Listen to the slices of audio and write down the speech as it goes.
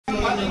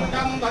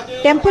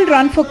Temple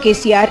run for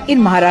KCR in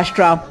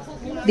Maharashtra.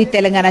 The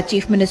Telangana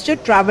Chief Minister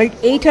travelled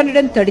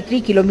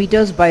 833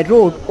 kilometres by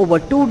road over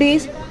 2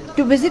 days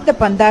to visit the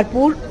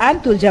Pandharpur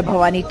and Tulja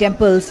Bhavani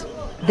temples.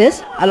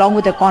 This, along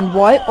with a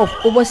convoy of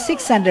over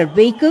 600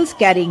 vehicles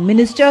carrying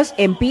ministers,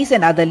 MPs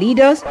and other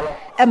leaders,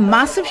 a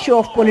massive show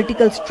of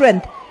political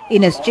strength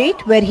in a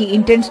state where he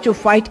intends to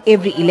fight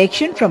every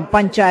election from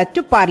Panchayat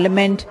to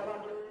Parliament.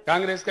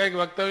 Congress का एक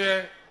वक्तव्य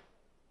है,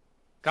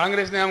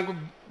 कांग्रेस ने हमको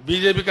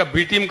BJP का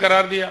B team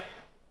करार दिया,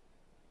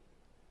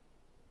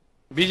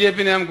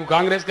 BJP ने हमको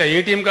कांग्रेस का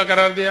ए टीम का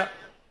करार दिया।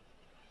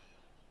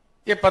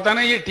 ये पता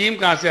नहीं ये टीम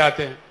कहां से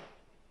आते हैं।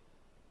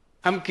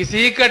 हम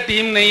किसी का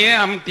टीम नहीं है,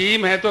 हम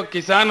टीम है तो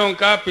किसानों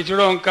का,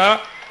 पिछड़ों का,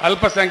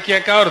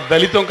 अल्पसंख्यक का और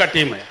दलितों का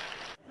टीम है।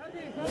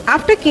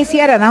 After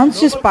KCR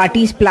announced his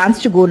party's plans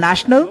to go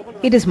national,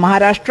 it is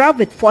Maharashtra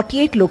with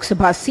 48 Lok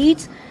Sabha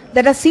seats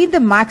that has seen the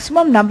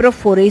maximum number of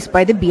forays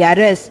by the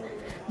BRS.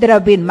 There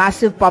have been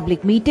massive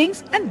public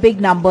meetings and big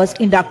numbers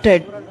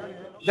inducted.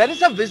 There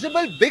is a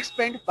visible big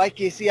spend by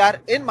KCR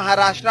in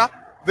Maharashtra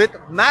with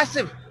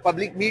massive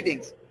public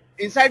meetings.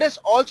 Insiders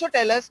also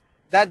tell us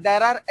that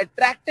there are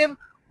attractive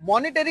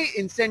monetary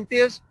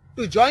incentives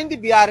to join the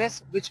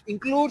BRS, which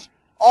includes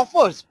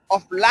offers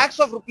of lakhs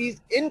of rupees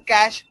in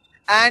cash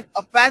and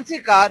a fancy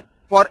car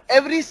for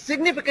every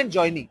significant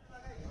joining.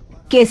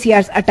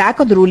 KCR's attack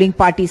on the ruling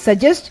party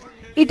suggests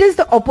it is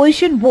the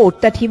opposition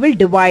vote that he will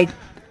divide,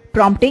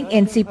 prompting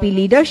NCP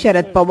leader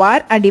Sharad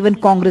Pawar and even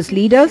Congress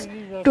leaders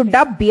to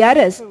dub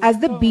BRS as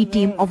the B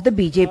team of the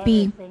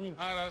BJP.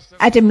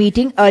 At a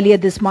meeting earlier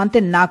this month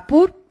in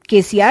Nagpur,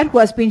 KCR, who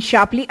has been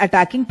sharply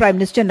attacking Prime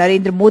Minister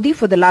Narendra Modi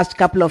for the last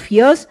couple of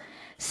years,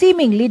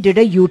 seemingly did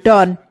a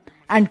U-turn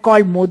and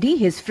called Modi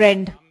his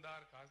friend.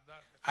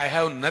 I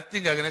have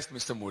nothing against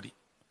Mr. Modi.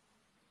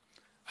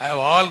 I have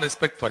all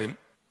respect for him.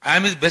 I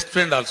am his best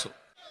friend also.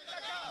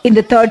 In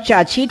the third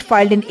charge sheet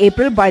filed in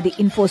April by the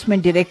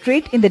Enforcement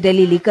Directorate in the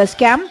Delhi liquor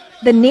scam,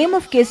 the name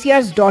of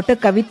KCR's daughter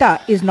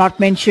Kavita is not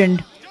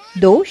mentioned,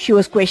 though she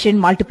was questioned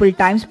multiple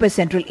times by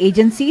central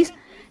agencies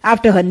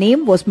after her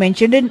name was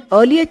mentioned in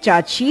earlier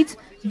charge sheets,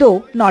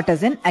 though not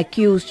as an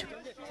accused.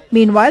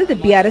 Meanwhile, the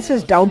BRS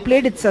has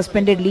downplayed its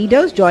suspended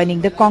leaders joining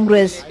the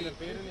Congress.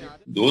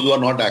 Those who are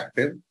not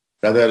active,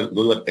 rather those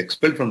who are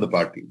expelled from the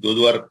party, those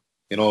who are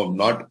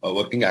not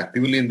working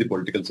actively in the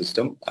political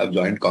system, have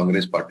joined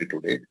Congress party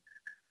today.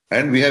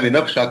 And we have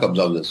enough shock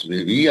absorbers.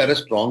 We are a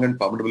strong and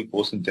formidable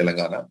force in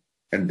Telangana,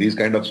 and these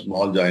kind of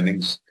small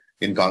joinings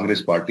in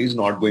Congress party is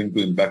not going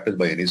to impact us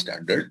by any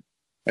standard.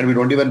 And we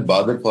don't even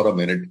bother for a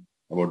minute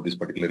about this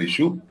particular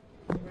issue.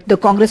 The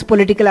Congress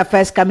Political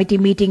Affairs Committee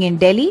meeting in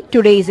Delhi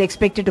today is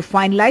expected to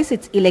finalize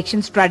its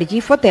election strategy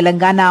for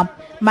Telangana.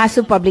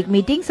 Massive public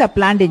meetings are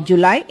planned in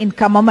July in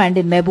Khammam and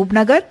in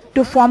Mehbubnagar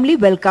to formally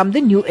welcome the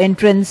new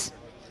entrants.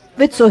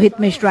 With Sohit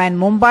Mishra in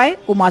Mumbai,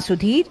 Uma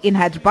Sudhir in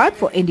Hyderabad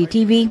for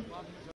NDTV.